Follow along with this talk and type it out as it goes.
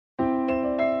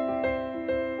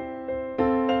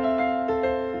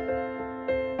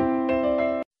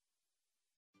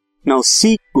Now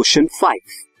see question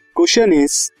 5. Question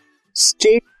is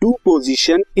state to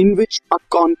position in which a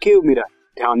concave mirror,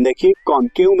 ध्यान देखिए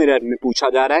concave mirror में पूछा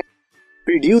जा रहा है,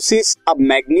 produces a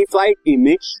magnified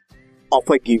image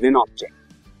of a given object.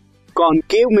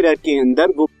 Concave mirror के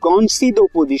अंदर वो कौन सी दो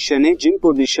पोजीशन है जिन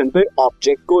पोजीशन पर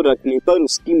ऑब्जेक्ट को रखने पर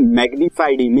उसकी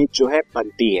मैग्निफाइड इमेज जो है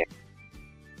बनती है.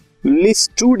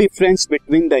 List two difference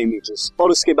between the images,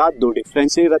 और उसके बाद दो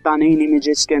डिफरेंस बताने इन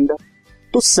इमेजेस के अंदर.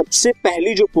 तो सबसे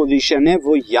पहली जो पोजीशन है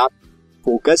वो या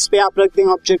फोकस पे आप रखते हैं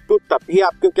ऑब्जेक्ट को, तभी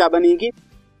आपको क्या बनेगी,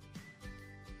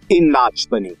 इनलार्ज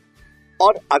बनेगी.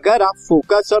 और अगर आप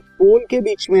फोकस और पोल के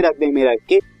बीच में रख दें मिरर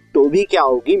के, तो भी क्या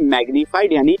होगी,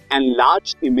 मैग्नीफाइड यानी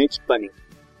एनलार्ज इमेज बनेगी.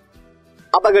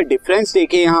 अब अगर डिफरेंस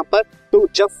देखें यहां पर, तो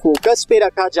जब फोकस पे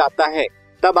रखा जाता है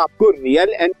तब आपको रियल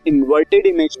एंड इन्वर्टेड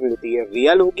इमेज मिलती है,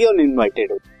 रियल होगी और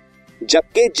इन्वर्टेड होगी.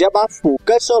 जबकि जब आप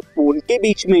फोकस और पोल के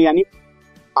बीच में यानी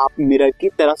आप मिरर की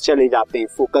तरफ चले जाते हैं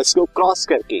फोकस को क्रॉस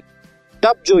करके,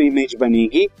 तब जो इमेज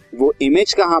बनेगी वो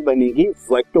इमेज कहां बनेगी,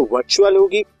 वो तो वर्चुअल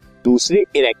होगी, दूसरी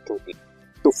इरेक्ट होगी.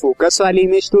 तो फोकस वाली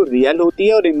इमेज तो रियल होती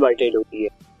है और इन्वर्टेड होती है,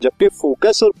 जबकि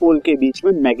फोकस और पोल के बीच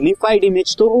में मैग्नीफाइड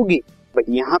इमेज तो होगी, बट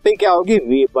यहाँ पे क्या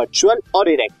होगी, वर्चुअल और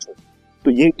इरेक्ट होगी.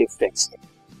 तो ये डिफरेंस है.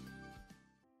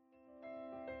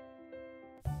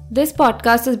 This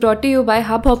podcast is brought to you by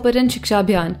Hubhopper and Shiksha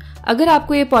Abhiyan. अगर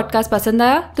आपको ये पॉडकास्ट पसंद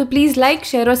आया तो प्लीज़ लाइक,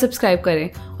 शेयर और सब्सक्राइब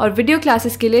करें और वीडियो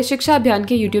क्लासेस के लिए शिक्षा अभियान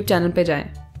के यूट्यूब चैनल पर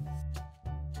जाएं.